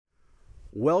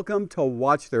Welcome to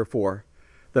Watch Therefore,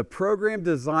 the program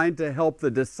designed to help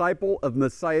the disciple of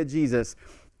Messiah Jesus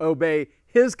obey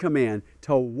His command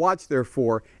to watch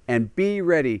therefore and be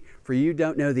ready, for you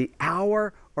don't know the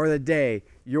hour or the day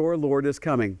your Lord is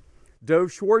coming.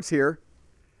 Dove Schwartz here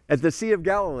at the Sea of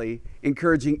Galilee,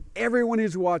 encouraging everyone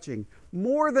who's watching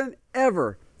more than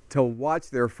ever to watch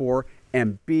therefore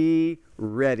and be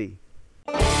ready.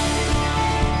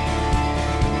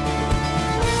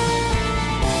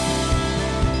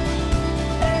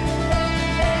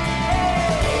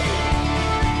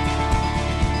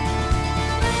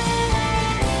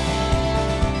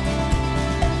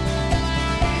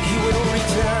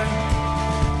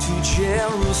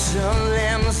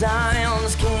 Jerusalem,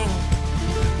 Zion's King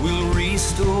will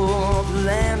restore the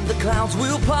land. The clouds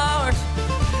will part,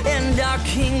 and our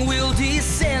King will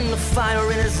descend. The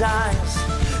fire in His eyes,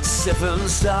 7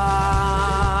 stars,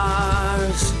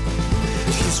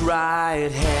 His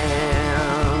right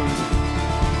hand.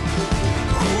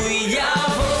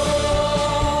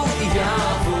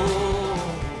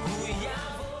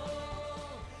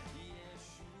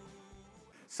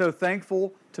 So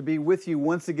thankful to be with you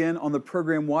once again on the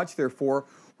program Watch Therefore.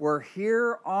 We're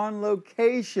here on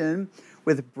location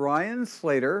with Brian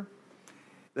Slater,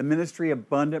 the ministry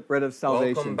Abundant Bread of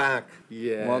Salvation. Welcome back.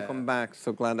 Yeah. Welcome back.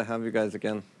 So glad to have you guys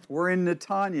again. We're in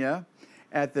Netanya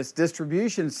at this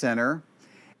distribution center.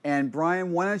 And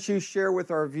Brian, why don't you share with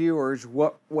our viewers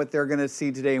what they're going to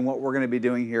see today and what we're going to be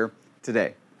doing here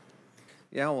today?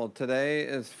 Yeah, well, today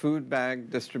is Food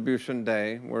Bag Distribution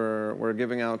Day. We're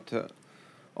giving out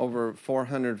over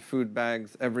 400 food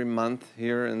bags every month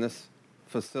here in this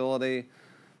facility.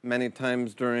 Many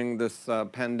times during this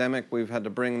pandemic, we've had to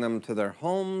bring them to their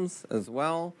homes as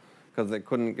well because they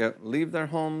couldn't leave their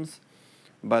homes.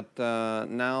 But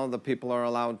now the people are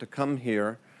allowed to come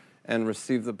here and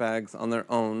receive the bags on their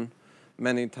own.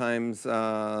 Many times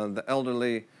the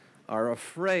elderly are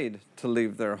afraid to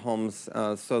leave their homes,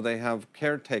 so they have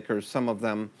caretakers, some of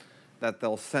them, that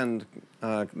they'll send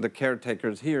the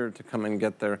caretakers here to come and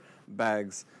get their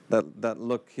bags that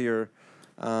look here.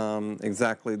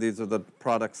 Exactly, these are the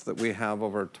products that we have,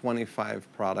 over 25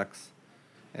 products.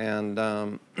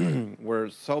 And we're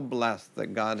so blessed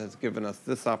that God has given us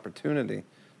this opportunity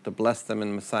to bless them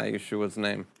in Messiah Yeshua's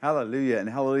name. Hallelujah and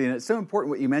hallelujah. And it's so important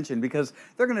what you mentioned, because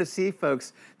they're going to see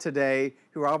folks today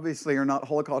who obviously are not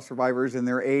Holocaust survivors in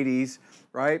their 80s,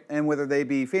 right? And whether they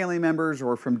be family members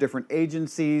or from different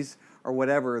agencies or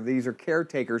whatever, these are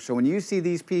caretakers. So when you see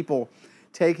these people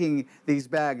taking these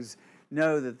bags,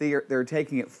 know that they're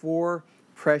taking it for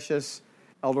precious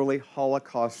elderly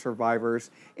Holocaust survivors.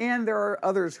 And there are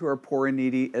others who are poor and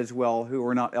needy as well, who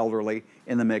are not elderly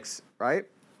in the mix, right?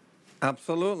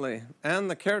 Absolutely. And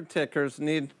the caretakers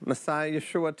need Messiah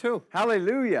Yeshua too.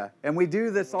 Hallelujah. And we do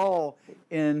this all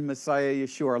in Messiah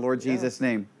Yeshua, our Lord Jesus'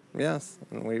 name. Yes,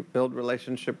 and we build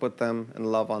relationship with them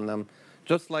and love on them,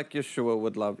 just like Yeshua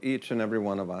would love each and every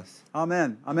one of us.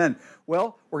 Amen. Amen.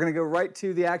 Well, we're going to go right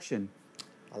to the action.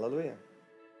 Hallelujah.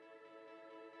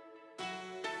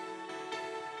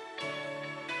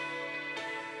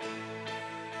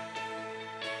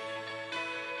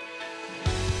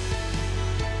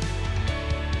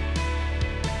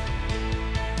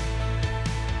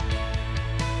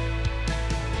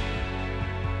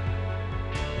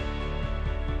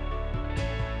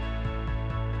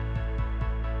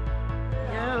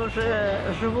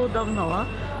 Уже живу давно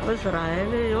в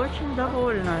Израиле и очень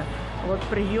довольна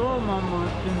приемом,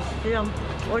 всем.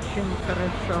 Очень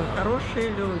хорошо.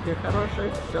 Хорошие люди,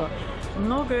 хорошее все.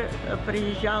 Много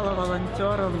приезжало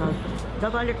волонтеров нас,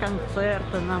 давали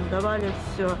концерты нам, давали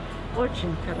все.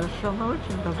 Очень хорошо, мы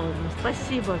очень довольны.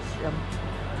 Спасибо всем.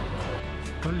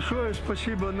 Большое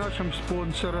спасибо нашим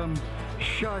спонсорам.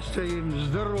 Счастья им,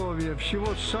 здоровья,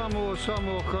 всего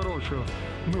самого-самого хорошего.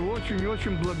 Мы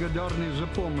очень-очень благодарны за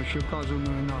помощь,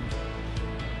 оказанную нам.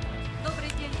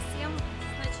 Добрый день всем.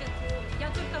 Значит, я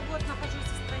только год нахожусь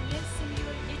в стране с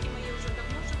семьей, дети мои уже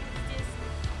давно живут здесь.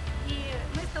 И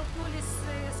мы столкнулись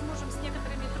с мужем с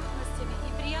некоторыми трудностями.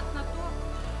 И приятно то,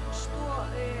 что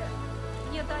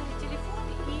мне дали телефон,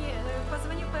 и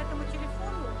позвонив по этому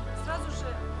телефону, сразу же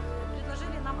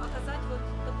предложили нам оказать вот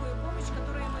такую помощь,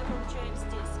 которую мы получаем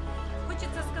здесь.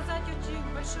 Хочется сказать очень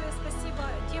большое спасибо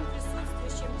тем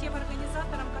присутствующим, тем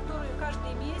организаторам, которые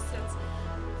каждый месяц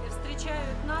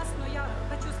встречают нас. Но я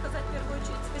хочу сказать в первую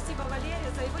очередь спасибо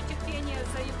Валерию за его терпение,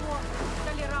 за его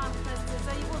толерантность,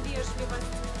 за его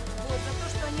вежливость, за то,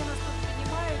 что они нас тут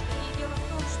принимают. И дело в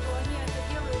том, что они это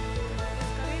делают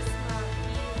бескорыстно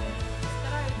и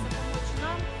стараются помочь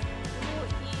нам. Ну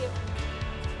и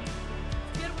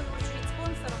в первую очередь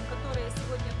спонсорам, которые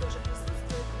сегодня тоже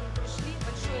присутствуют и пришли.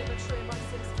 Большое-большое вам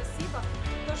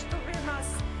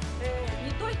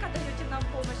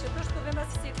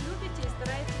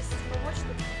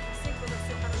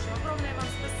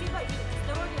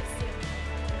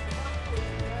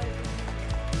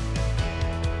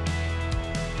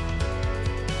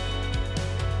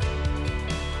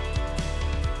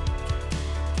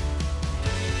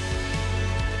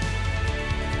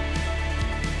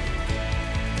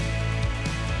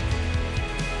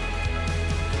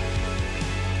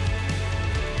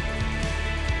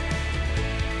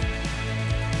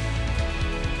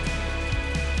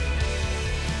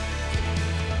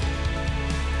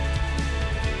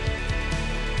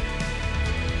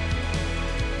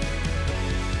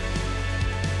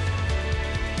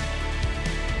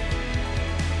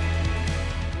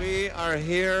are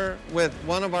here with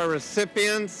one of our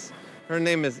recipients. Her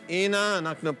name is Ina,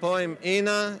 אנחנו פה עם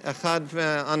אינה, אחד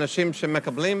האנשים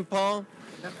שמקבלים פה.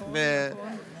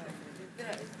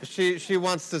 She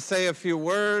wants to say a few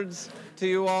words to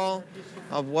you all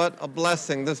of what a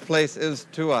blessing this place is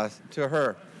to us, to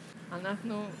her.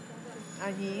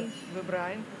 אני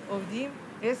ובריין עובדים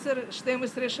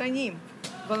 12 שנים,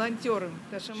 וולונטרים.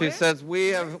 She says we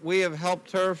have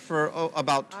helped her for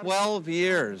about 12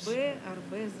 years.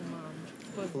 הרבה זמן.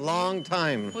 Long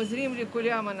time. עוזרים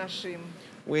לכולם אנשים.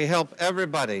 We help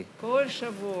everybody. כל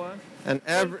שבוע. And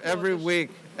every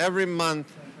week, every month,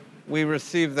 we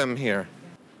receive them here.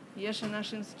 יש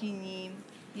אנשים זקנים,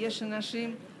 יש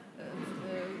אנשים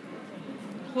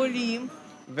חולים.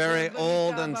 Very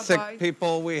old and sick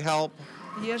people we help.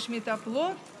 יש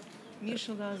מטפלות,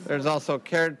 מישהו לעזור. There's also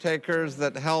caretakers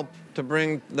that help to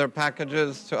bring their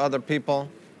packages to other people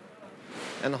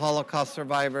and Holocaust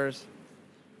survivors.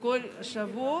 כל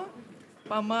שבוע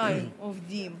פעמיים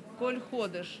עובדים, כל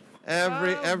חודש.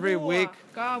 Every week,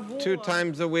 2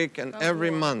 times a week, and every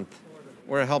month,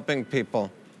 we're helping people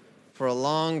for a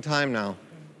long time now.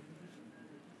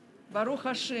 ברוך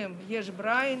השם, יש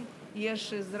בריין,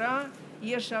 יש עזרה,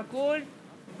 יש הכל.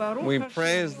 We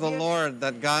praise the Lord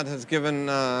that God has given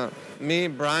me,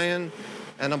 Brian,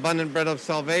 an abundant bread of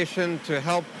salvation to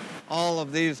help all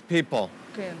of these people.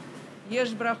 כן.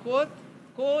 יש ברכות,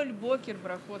 כל בוקר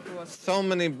ברכות הוא עושה. So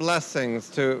many blessings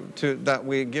that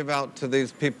we give out to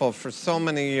these people for so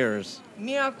many years.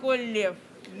 מהכל לב.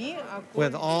 מהכל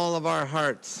With all of our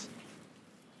hearts.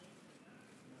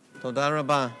 תודה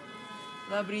רבה.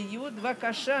 לבריאות,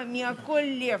 בבקשה, מהכל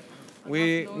לב.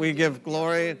 We give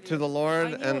glory to the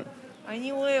Lord,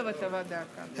 אני אוהב את העבודה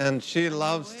כאן. and she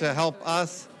loves to help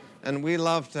us, and we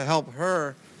love to help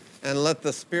her, and let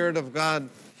the Spirit of God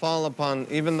fall upon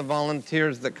even the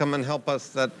volunteers that come and help us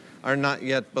that are not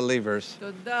yet believers.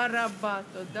 תודה רבה,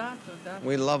 תודה, תודה.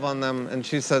 We love on them, and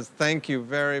she says, thank you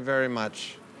very, very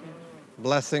much.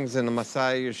 Blessings in the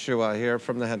Messiah Yeshua here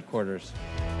from the headquarters.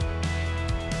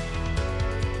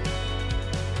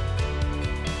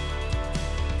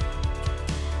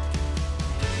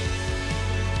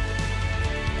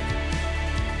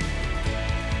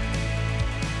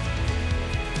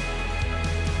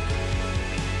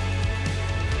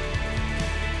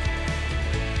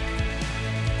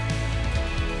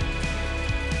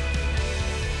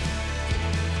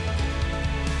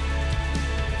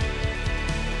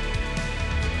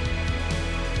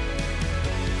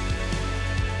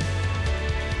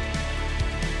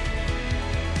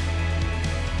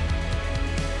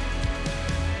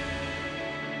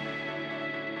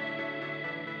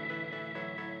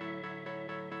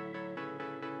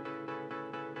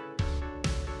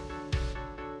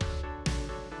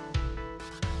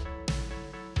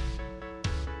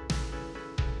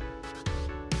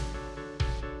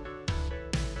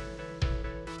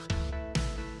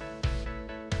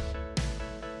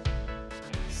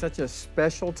 Such a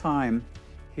special time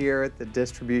here at the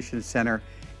distribution center.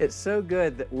 It's so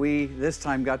good that we this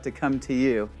time got to come to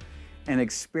you and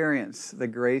experience the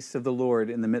grace of the Lord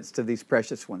in the midst of these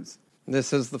precious ones.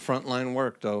 This is the frontline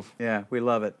work, Dove. Yeah, we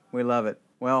love it. We love it.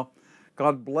 Well,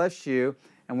 God bless you,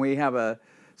 and we have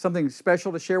something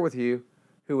special to share with you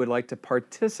who would like to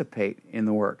participate in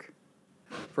the work.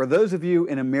 For those of you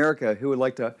in America who would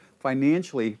like to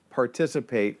financially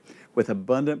participate with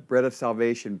Abundant Bread of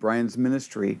Salvation, Brian's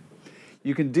ministry,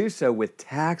 you can do so with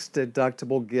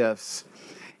tax-deductible gifts.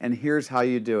 And here's how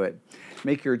you do it.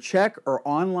 Make your check or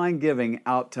online giving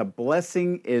out to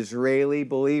Blessing Israeli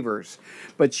Believers.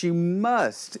 But you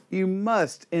must,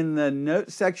 in the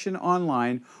note section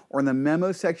online or in the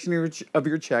memo section of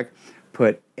your check,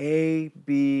 put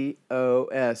ABOS,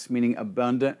 meaning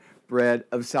Abundant Bread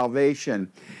of Salvation.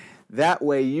 That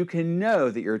way you can know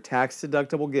that your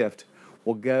tax-deductible gift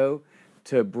will go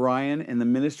to Brian and the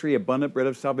ministry Abundant Bread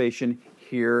of Salvation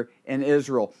here in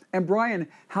Israel. And Brian,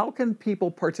 how can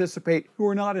people participate who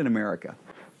are not in America?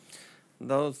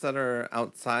 Those that are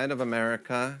outside of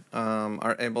America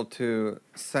are able to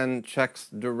send checks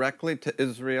directly to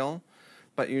Israel,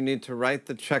 but you need to write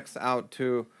the checks out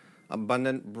to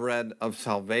Abundant Bread of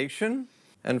Salvation.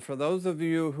 And for those of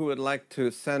you who would like to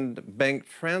send bank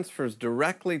transfers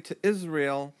directly to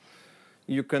Israel,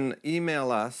 you can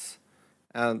email us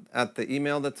at the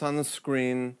email that's on the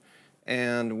screen,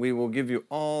 and we will give you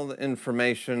all the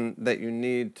information that you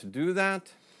need to do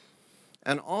that.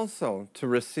 And also to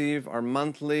receive our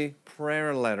monthly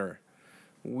prayer letter.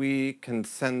 We can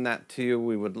send that to you.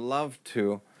 We would love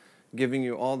to, giving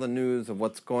you all the news of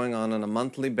what's going on a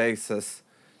monthly basis.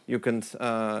 You can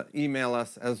email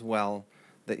us as well.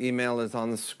 The email is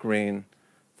on the screen.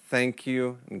 Thank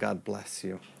you, and God bless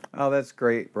you. Oh, that's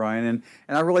great, Brian. And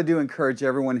I really do encourage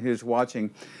everyone who's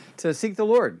watching to seek the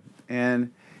Lord.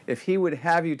 And if He would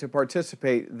have you to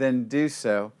participate, then do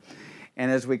so.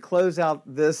 And as we close out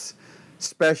this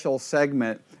special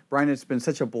segment, Brian, it's been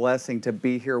such a blessing to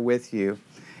be here with you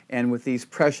and with these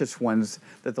precious ones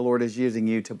that the Lord is using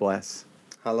you to bless.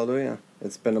 Hallelujah.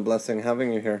 It's been a blessing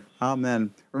having you here.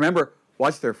 Amen. Remember,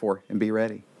 watch therefore and be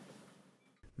ready.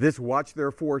 This Watch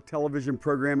Therefore television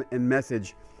program and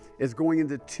message is going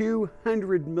into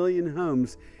 200 million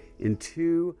homes in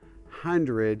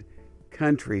 200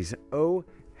 countries. Oh,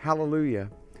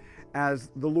 hallelujah. As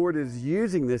the Lord is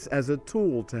using this as a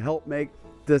tool to help make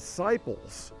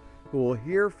disciples who will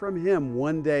hear from Him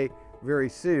one day very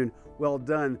soon. Well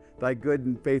done, thy good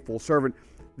and faithful servant.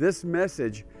 This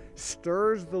message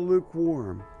stirs the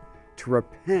lukewarm to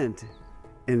repent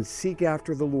and seek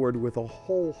after the Lord with a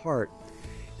whole heart.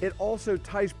 It also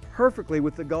ties perfectly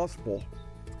with the gospel,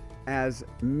 as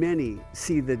many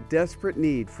see the desperate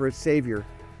need for a Savior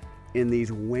in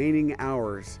these waning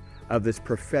hours of this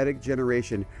prophetic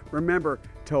generation. Remember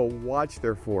to watch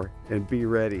therefore and be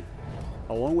ready.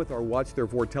 Along with our Watch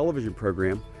Therefore television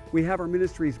program, we have our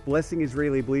ministries blessing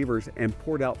Israeli believers and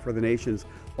poured out for the nations,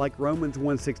 like Romans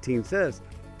 1:16 says,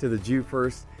 to the Jew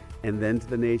first and then to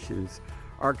the nations.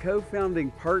 Our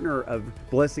co-founding partner of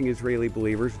Blessing Israeli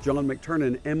Believers, John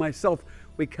McTernan, and myself,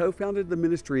 we co-founded the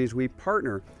ministry as we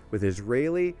partner with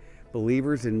Israeli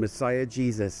believers in Messiah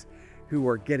Jesus who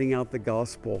are getting out the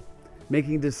gospel,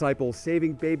 making disciples,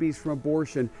 saving babies from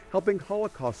abortion, helping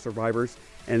Holocaust survivors,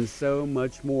 and so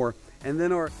much more. And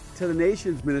then our To the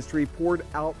Nations ministry, Poured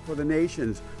Out for the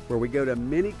Nations, where we go to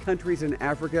many countries in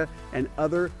Africa and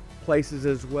other places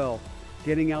as well,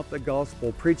 getting out the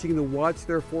gospel, preaching the Watch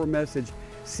Therefore message,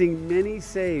 seeing many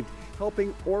saved,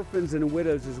 helping orphans and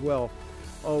widows as well.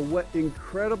 Oh, what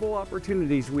incredible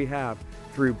opportunities we have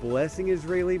through Blessing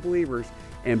Israeli Believers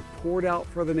and Poured Out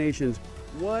for the Nations.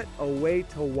 What a way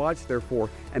to watch therefore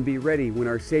and be ready when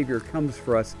our Savior comes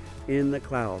for us in the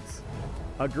clouds.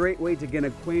 A great way to get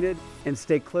acquainted and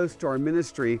stay close to our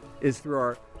ministry is through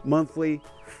our monthly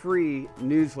free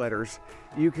newsletters.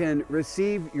 You can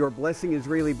receive your Blessing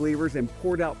Israeli Believers and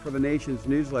Poured Out for the Nations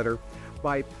newsletter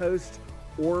by post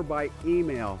or by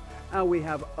email. We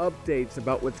have updates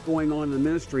about what's going on in the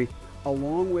ministry,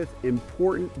 along with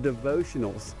important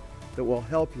devotionals that will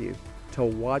help you to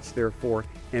watch therefore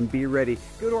and be ready.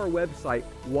 Go to our website,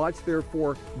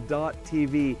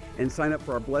 watchtherefore.tv, and sign up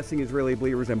for our Blessing Israeli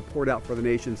Believers and Poured Out for the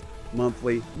Nations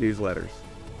monthly newsletters.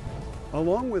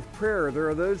 Along with prayer, there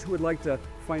are those who would like to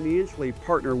financially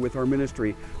partner with our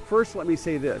ministry. First, let me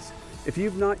say this. If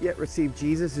you've not yet received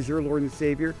Jesus as your Lord and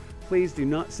Savior, please do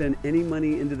not send any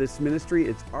money into this ministry.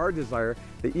 It's our desire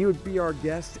that you would be our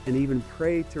guest and even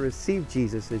pray to receive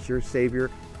Jesus as your Savior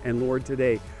and Lord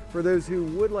today. For those who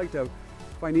would like to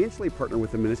financially partner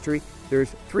with the ministry,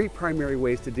 there's three primary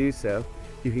ways to do so.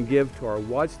 You can give to our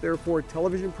Watch Therefore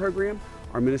television program,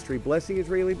 our ministry Blessing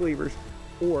Israeli Believers,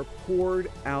 or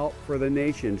Poured Out for the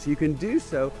Nations. You can do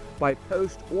so by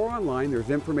post or online. There's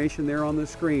information there on the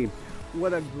screen.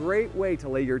 What a great way to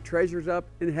lay your treasures up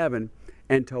in heaven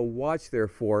and to watch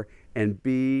therefore and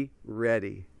be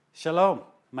ready. Shalom.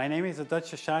 My name is Adot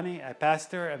Shoshani. I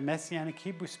pastor a Messianic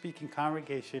Hebrew-speaking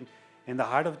congregation in the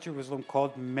heart of Jerusalem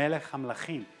called Melech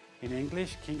HaMelachim, in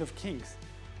English, King of Kings.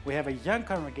 We have a young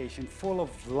congregation full of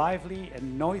lively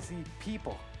and noisy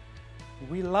people.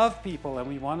 We love people and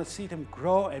we want to see them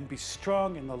grow and be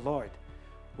strong in the Lord.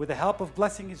 With the help of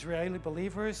Blessing Israeli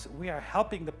Believers, we are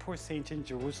helping the poor saints in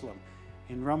Jerusalem.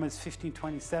 In Romans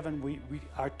 15:27, we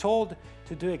are told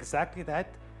to do exactly that.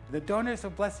 The donors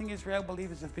of Blessing Israeli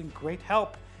Believers have been great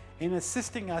help in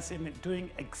assisting us in doing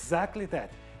exactly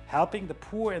that, helping the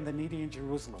poor and the needy in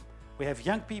Jerusalem. We have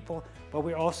young people, but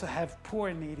we also have poor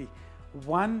and needy.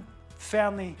 One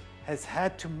family has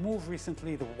had to move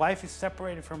recently. The wife is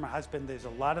separated from her husband. There's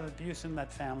a lot of abuse in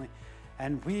that family.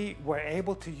 And we were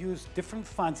able to use different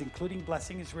funds, including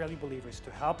Blessing Israeli Believers,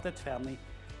 to help that family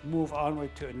move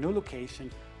onward to a new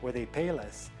location where they pay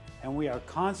less. And we are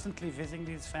constantly visiting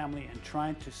this family and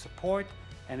trying to support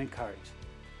and encourage.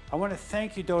 I want to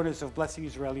thank you, donors of Blessing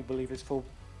Israeli Believers, for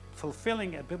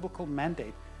fulfilling a biblical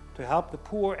mandate to help the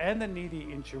poor and the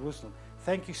needy in Jerusalem.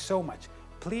 Thank you so much.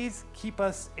 Please keep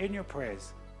us in your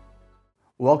prayers.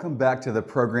 Welcome back to the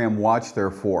program Watch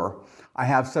Therefore. I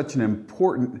have such an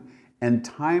important and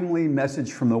timely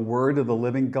message from the Word of the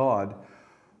living God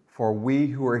for we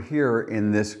who are here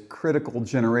in this critical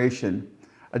generation,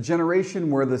 a generation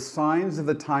where the signs of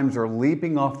the times are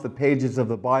leaping off the pages of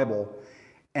the Bible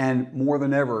And more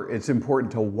than ever, it's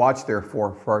important to watch,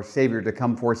 therefore, for our Savior to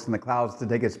come for us in the clouds to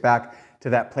take us back to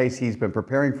that place He's been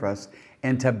preparing for us,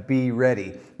 and to be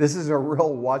ready. This is a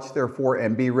real watch, therefore,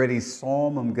 and be ready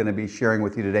psalm I'm going to be sharing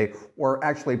with you today, or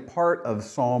actually part of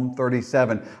Psalm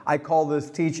 37. I call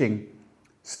this teaching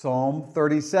Psalm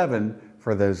 37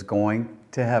 for those going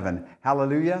to heaven.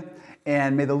 Hallelujah.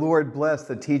 And may the Lord bless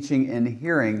the teaching and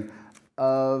hearing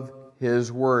of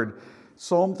His Word.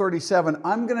 Psalm 37,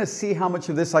 I'm going to see how much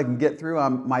of this I can get through.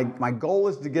 My goal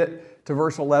is to get to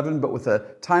verse 11, but with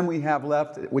the time we have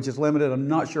left, which is limited, I'm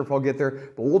not sure if I'll get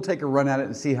there, but we'll take a run at it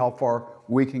and see how far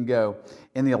we can go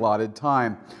in the allotted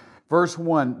time. Verse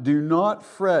 1, do not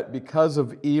fret because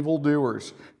of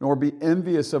evildoers, nor be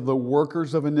envious of the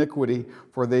workers of iniquity,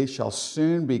 for they shall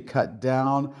soon be cut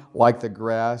down like the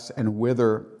grass and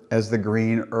wither as the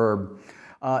green herb.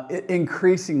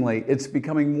 Increasingly, it's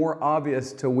becoming more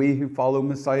obvious to we who follow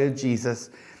Messiah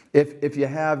Jesus, if you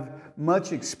have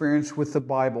much experience with the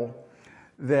Bible,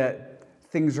 that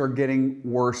things are getting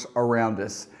worse around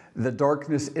us. The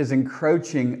darkness is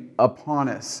encroaching upon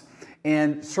us.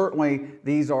 And certainly,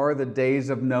 these are the days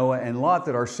of Noah and Lot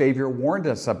that our Savior warned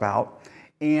us about.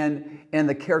 And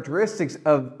the characteristics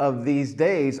of these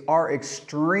days are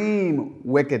extreme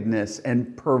wickedness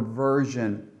and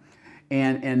perversion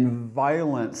and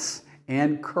violence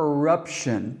and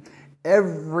corruption.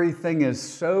 Everything is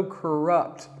so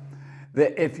corrupt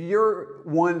that if you're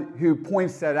one who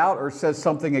points that out or says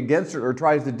something against it or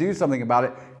tries to do something about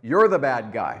it, you're the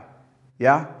bad guy.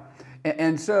 Yeah?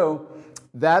 And so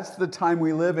that's the time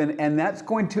we live in, and that's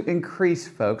going to increase,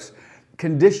 folks.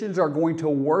 Conditions are going to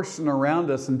worsen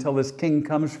around us until this King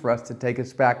comes for us to take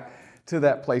us back to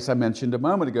that place I mentioned a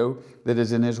moment ago that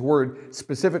is in His Word.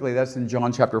 Specifically, that's in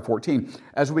John chapter 14.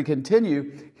 As we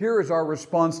continue, here is our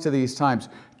response to these times.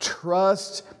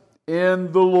 Trust in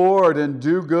the Lord and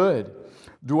do good.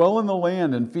 Dwell in the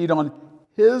land and feed on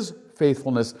His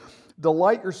faithfulness.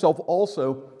 Delight yourself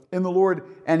also in the Lord,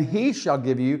 and He shall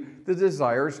give you the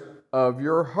desires of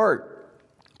your heart.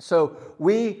 So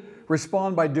we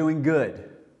respond by doing good,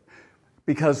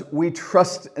 because we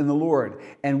trust in the Lord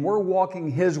and we're walking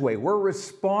His way. We're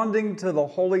responding to the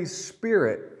Holy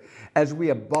Spirit as we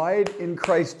abide in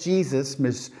Christ Jesus,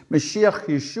 Mashiach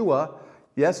Yeshua,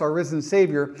 yes, our risen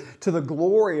Savior, to the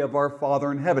glory of our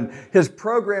Father in heaven. His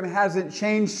program hasn't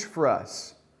changed for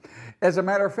us. As a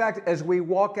matter of fact, as we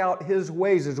walk out His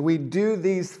ways, as we do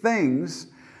these things,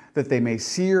 that they may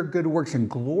see your good works and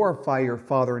glorify your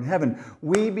Father in heaven,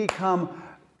 we become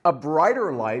a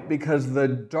brighter light because the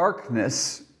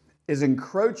darkness is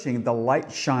encroaching. The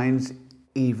light shines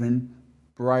even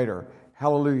brighter.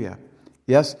 Hallelujah.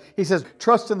 Yes? He says,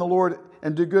 trust in the Lord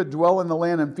and do good. Dwell in the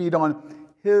land and feed on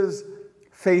His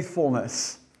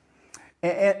faithfulness.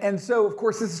 And so, of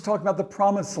course, this is talking about the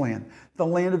promised land, the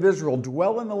land of Israel.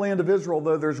 Dwell in the land of Israel,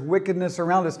 though there's wickedness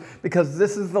around us, because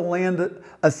this is the land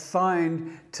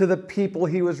assigned to the people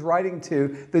He was writing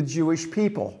to, the Jewish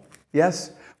people.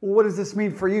 Yes? Well, what does this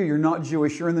mean for you? You're not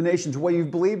Jewish, you're in the nations. Well,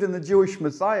 you've believed in the Jewish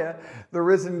Messiah, the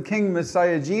risen King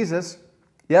Messiah Jesus.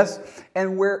 Yes?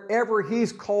 And wherever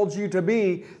He's called you to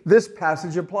be, this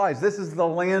passage applies. This is the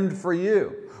land for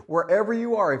you. Wherever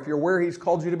you are, if you're where He's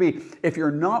called you to be. If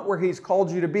you're not where He's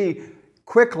called you to be,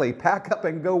 quickly pack up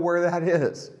and go where that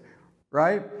is.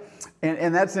 Right?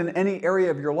 And that's in any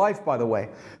area of your life, by the way.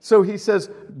 So He says,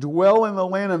 dwell in the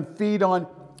land and feed on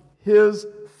His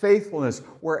faithfulness.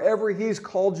 Wherever He's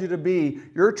called you to be,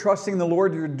 you're trusting the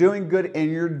Lord, you're doing good,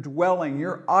 and you're dwelling,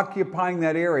 you're occupying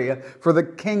that area for the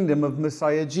kingdom of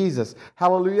Messiah Jesus.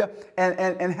 Hallelujah.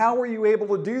 And how are you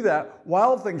able to do that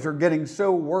while things are getting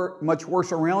so much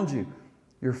worse around you?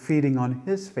 You're feeding on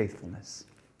His faithfulness.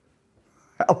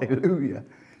 Hallelujah.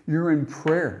 You're in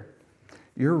prayer.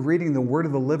 You're reading the Word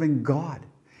of the living God,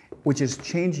 which is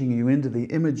changing you into the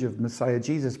image of Messiah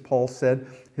Jesus. Paul said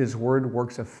His Word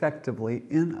works effectively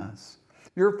in us.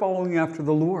 You're following after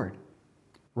the Lord,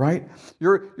 right?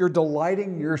 You're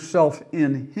delighting yourself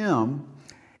in Him,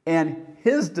 and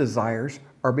His desires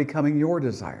are becoming your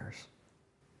desires.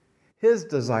 His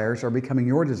desires are becoming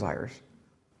your desires.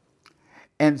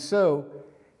 And so,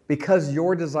 because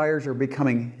your desires are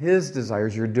becoming His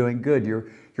desires, you're doing good.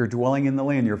 You're dwelling in the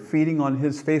land. You're feeding on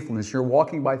His faithfulness. You're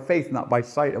walking by faith, not by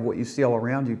sight of what you see all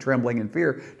around you, trembling in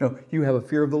fear. No, you have a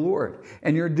fear of the Lord.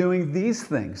 And you're doing these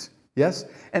things. Yes?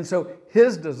 And so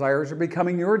His desires are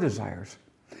becoming your desires.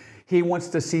 He wants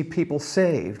to see people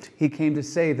saved. He came to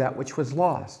save that which was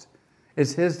lost.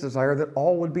 It's His desire that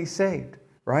all would be saved.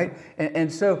 Right?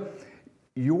 And so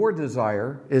your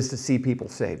desire is to see people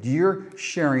saved. You're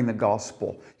sharing the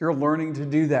gospel. You're learning to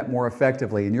do that more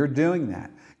effectively, and you're doing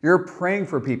that. You're praying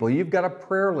for people. You've got a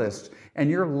prayer list, and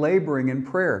you're laboring in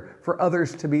prayer for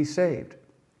others to be saved.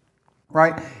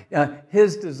 Right?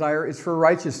 His desire is for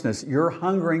righteousness. You're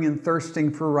hungering and thirsting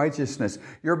for righteousness.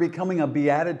 You're becoming a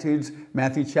Beatitudes,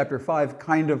 Matthew chapter 5,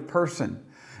 kind of person.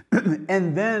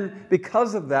 And then,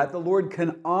 because of that, the Lord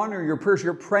can honor your prayers.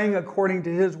 You're praying according to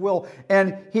His will,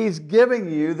 and He's giving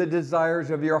you the desires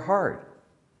of your heart.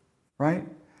 Right?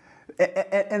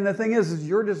 And the thing is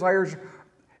your desires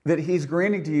that He's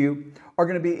granting to you are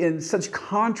going to be in such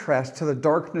contrast to the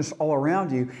darkness all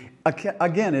around you.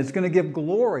 Again, it's going to give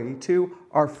glory to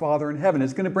our Father in heaven.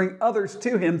 It's going to bring others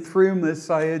to Him through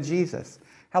Messiah Jesus.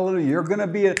 Hallelujah. You're going to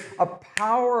be a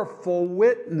powerful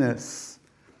witness.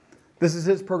 This is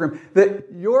His program. That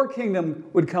your kingdom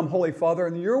would come, Holy Father,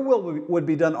 and your will would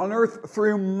be done on earth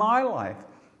through my life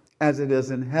as it is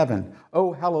in heaven.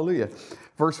 Oh, hallelujah.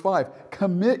 Verse 5,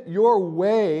 commit your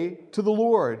way to the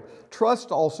Lord.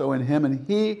 Trust also in Him, and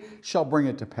He shall bring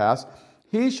it to pass.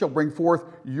 He shall bring forth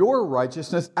your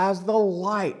righteousness as the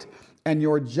light, and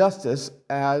your justice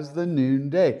as the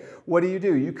noonday. What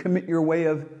do? You commit your way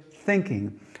of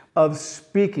thinking, of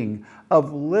speaking,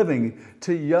 of living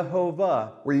to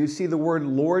Yehovah, where you see the word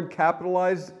Lord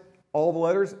capitalized, all the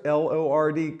letters,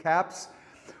 L-O-R-D caps.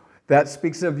 That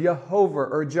speaks of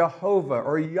Yehovah or Jehovah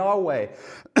or Yahweh.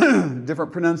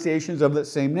 Different pronunciations of that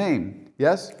same name.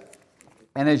 Yes?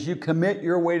 And as you commit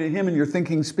your way to Him in your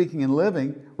thinking, speaking, and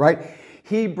living, right,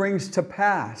 He brings to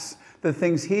pass the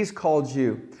things He's called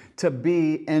you to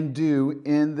be and do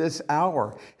in this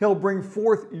hour. He'll bring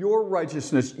forth your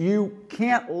righteousness. You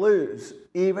can't lose.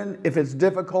 Even if it's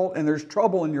difficult and there's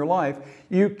trouble in your life,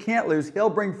 you can't lose. He'll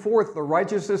bring forth the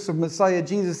righteousness of Messiah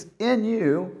Jesus in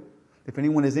you. If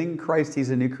anyone is in Christ, he's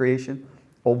a new creation.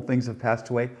 Old things have passed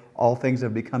away. All things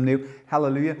have become new.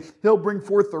 Hallelujah. He'll bring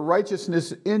forth the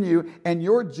righteousness in you and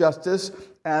your justice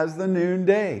as the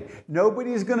noonday.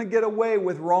 Nobody's going to get away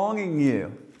with wronging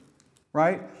you.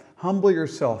 Right? Humble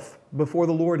yourself before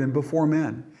the Lord and before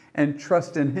men and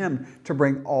trust in Him to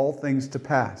bring all things to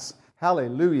pass.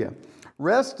 Hallelujah.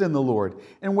 Rest in the Lord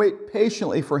and wait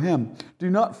patiently for Him.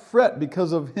 Do not fret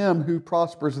because of him who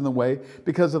prospers in the way,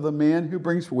 because of the man who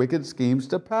brings wicked schemes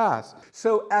to pass.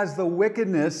 So as the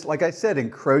wickedness, like I said,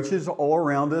 encroaches all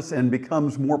around us and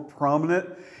becomes more prominent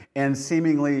and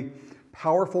seemingly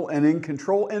powerful and in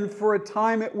control, and for a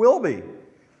time it will be,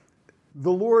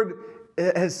 the Lord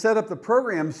has set up the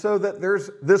program so that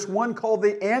there's this one called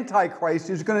the Antichrist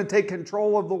who's going to take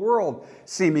control of the world,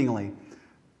 seemingly.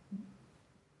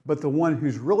 But the one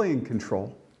who's really in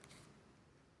control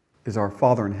is our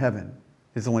Father in heaven,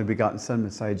 His only begotten Son,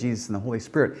 Messiah Jesus, and the Holy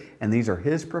Spirit. And these are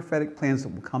His prophetic plans that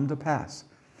will come to pass.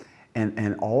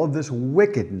 And all of this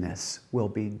wickedness will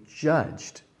be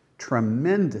judged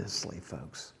tremendously,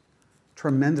 folks.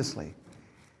 Tremendously.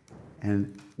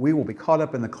 And we will be caught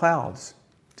up in the clouds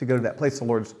to go to that place the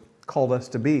Lord's called us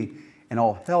to be. And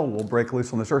all hell will break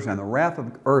loose on this earth. And the wrath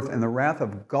of earth and the wrath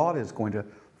of God is going to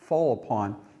fall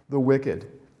upon the wicked.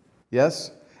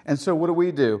 Yes? And so what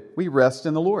do? We rest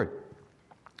in the Lord.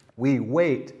 We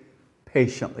wait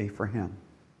patiently for Him.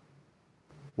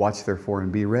 Watch therefore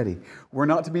and be ready. We're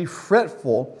not to be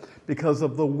fretful because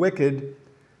of the wicked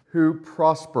who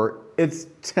prosper. It's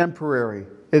temporary.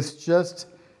 It's just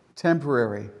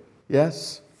temporary.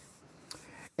 Yes?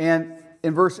 And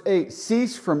in verse 8,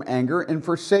 cease from anger and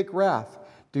forsake wrath.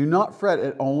 Do not fret,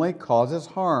 it only causes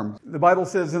harm. The Bible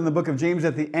says in the book of James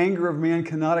that the anger of man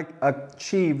cannot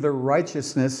achieve the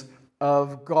righteousness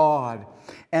of God.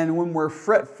 And when we're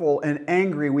fretful and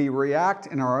angry, we react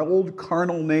in our old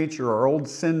carnal nature, our old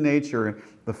sin nature,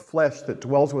 the flesh that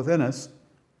dwells within us,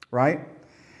 right?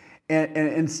 And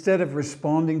instead of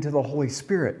responding to the Holy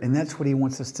Spirit, and that's what He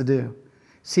wants us to do.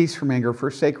 Cease from anger,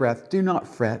 forsake wrath. Do not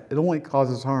fret, it only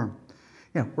causes harm.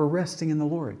 Yeah, we're resting in the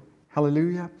Lord.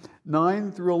 Hallelujah.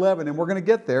 9 through 11, and we're going to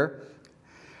get there.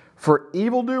 For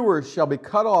evildoers shall be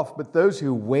cut off, but those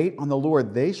who wait on the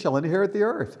Lord, they shall inherit the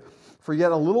earth. For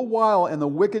yet a little while, and the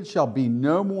wicked shall be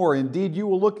no more. Indeed, you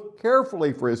will look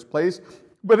carefully for his place,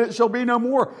 but it shall be no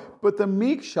more. But the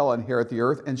meek shall inherit the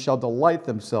earth, and shall delight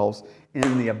themselves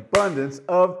in the abundance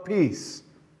of peace.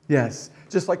 Yes,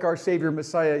 just like our Savior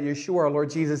Messiah, Yeshua, our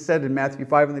Lord Jesus said in Matthew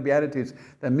 5 in the Beatitudes,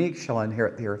 the meek shall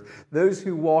inherit the earth. Those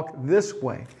who walk this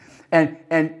way.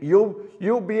 And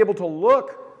you'll be able to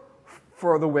look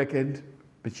for the wicked,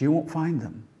 but you won't find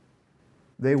them.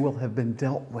 They will have been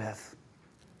dealt with.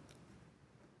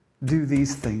 Do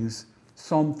these things.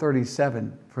 Psalm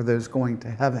 37 for those going to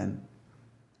heaven.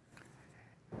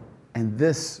 And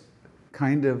this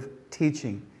kind of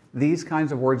teaching, these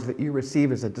kinds of words that you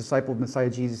receive as a disciple of Messiah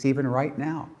Jesus, even right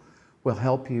now, will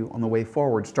help you on the way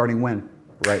forward, starting when?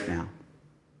 Right now.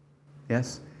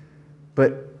 Yes?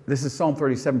 But this is Psalm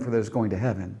 37 for those going to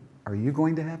heaven. Are you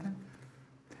going to heaven?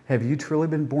 Have you truly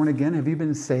been born again? Have you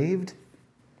been saved?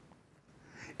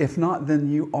 If not, then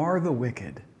you are the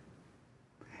wicked.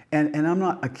 And I'm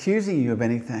not accusing you of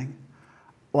anything.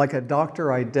 Like a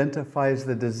doctor identifies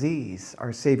the disease,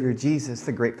 our Savior Jesus,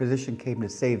 the great physician, came to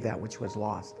save that which was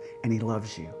lost. And He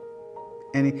loves you.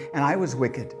 And I was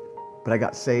wicked, but I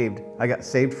got saved. I got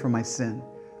saved from my sin.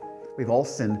 We've all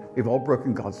sinned. We've all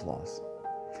broken God's laws.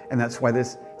 And that's why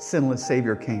this sinless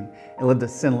Savior came and lived a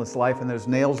sinless life. And those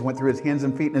nails went through His hands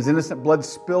and feet, and His innocent blood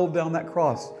spilled down that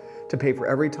cross to pay for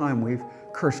every time we've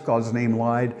cursed God's name,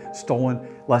 lied, stolen,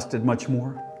 lusted much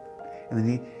more. And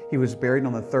then He was buried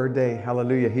on the third day.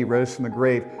 Hallelujah. He rose from the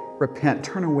grave. Repent,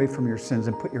 turn away from your sins,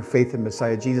 and put your faith in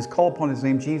Messiah Jesus. Call upon His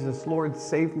name, Jesus. Lord,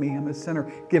 save me. I'm a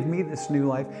sinner. Give me this new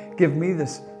life. Give me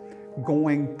this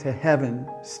going to heaven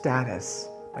status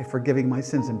by forgiving my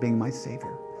sins and being my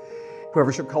Savior.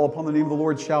 Whoever shall call upon the name of the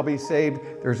Lord shall be saved.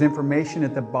 There's information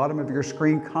at the bottom of your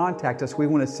screen. Contact us. We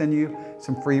want to send you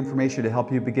some free information to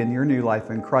help you begin your new life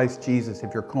in Christ Jesus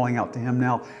if you're calling out to Him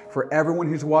now. For everyone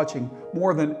who's watching,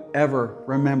 more than ever,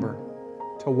 remember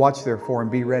to watch therefore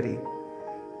and be ready.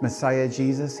 Messiah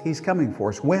Jesus, He's coming for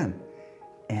us. When?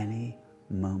 Any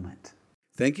moment.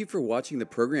 Thank you for watching the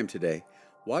program today.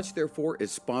 Watch Therefore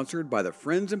is sponsored by the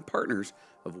friends and partners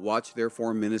of Watch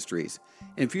Therefore Ministries.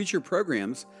 In future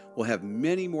programs, we'll have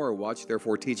many more Watch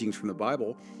Therefore teachings from the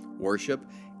Bible, worship,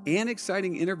 and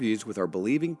exciting interviews with our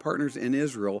believing partners in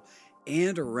Israel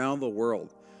and around the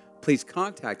world. Please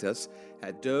contact us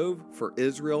at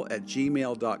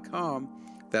doveforisrael@gmail.com.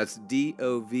 That's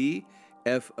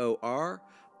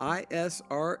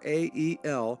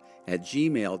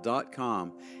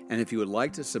DOVFORISRAEL@gmail.com. And if you would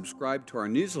like to subscribe to our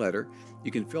newsletter,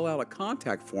 you can fill out a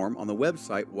contact form on the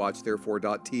website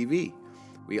watchtherefore.tv.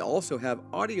 We also have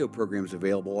audio programs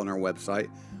available on our website,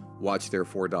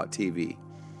 watchtherefore.tv.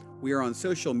 We are on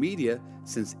social media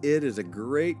since it is a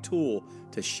great tool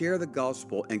to share the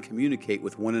gospel and communicate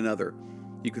with one another.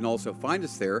 You can also find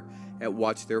us there at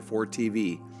Watch Therefore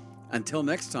TV. Until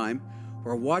next time,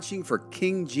 we're watching for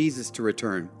King Jesus to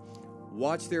return.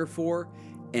 Watch therefore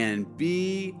and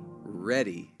be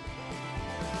ready.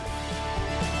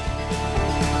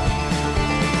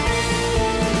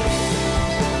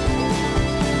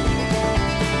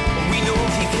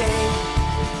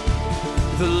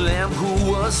 The Lamb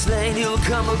who was slain, He'll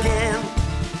come again,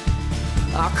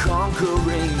 our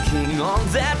conquering King on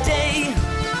that day.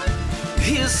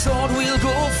 His sword will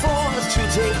go forth to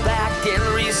take back and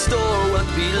restore